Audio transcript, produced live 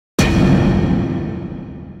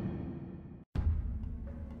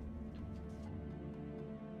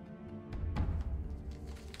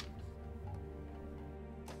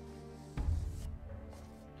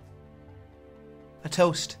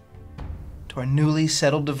toast to our newly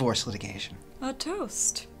settled divorce litigation. A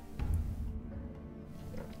toast.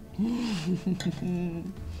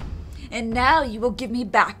 And now you will give me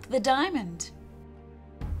back the diamond.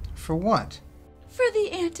 For what? For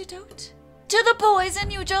the antidote to the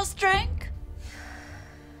poison you just drank.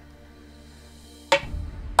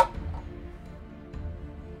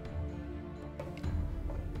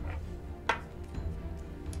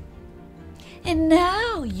 And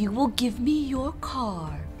now you will give me your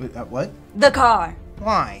car. What? The car.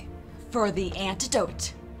 Why? For the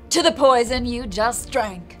antidote to the poison you just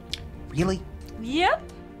drank. Really? Yep.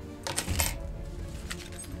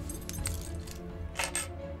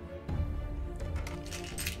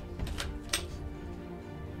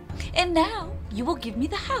 And now you will give me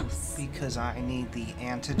the house. Because I need the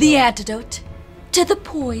antidote. The antidote to the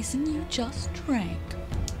poison you just drank.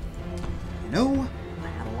 You know, I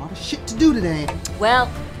had a lot of shit to do today.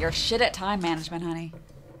 Well, you're shit at time management, honey.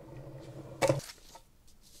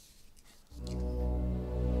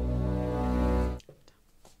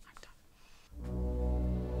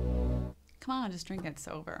 Come on, just drink it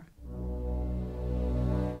sober.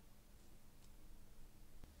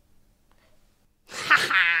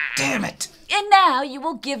 Damn it! And now you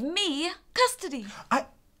will give me custody.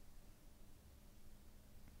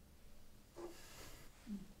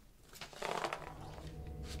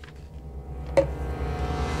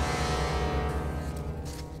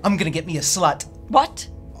 I'm gonna get me a slut. What?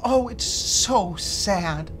 Oh, it's so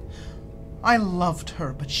sad. I loved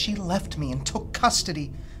her, but she left me and took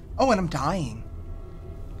custody. Oh, and I'm dying.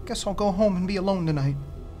 Guess I'll go home and be alone tonight.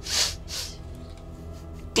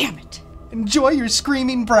 Damn it. Enjoy your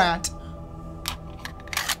screaming brat.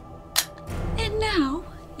 And now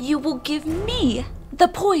you will give me the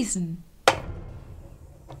poison.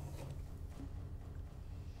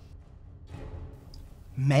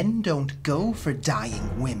 Men don't go for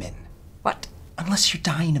dying women. What? Unless you're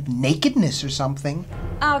dying of nakedness or something.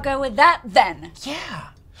 I'll go with that then. Yeah.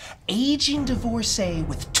 Aging divorcee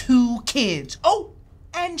with 2 kids. Oh,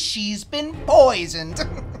 and she's been poisoned.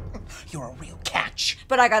 You're a real catch.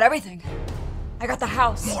 But I got everything. I got the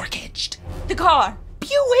house. Mortgaged. The car.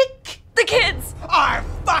 Buick. The kids. Are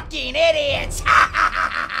fucking idiots.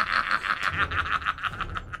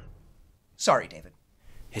 Sorry, David.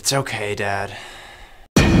 It's okay, Dad.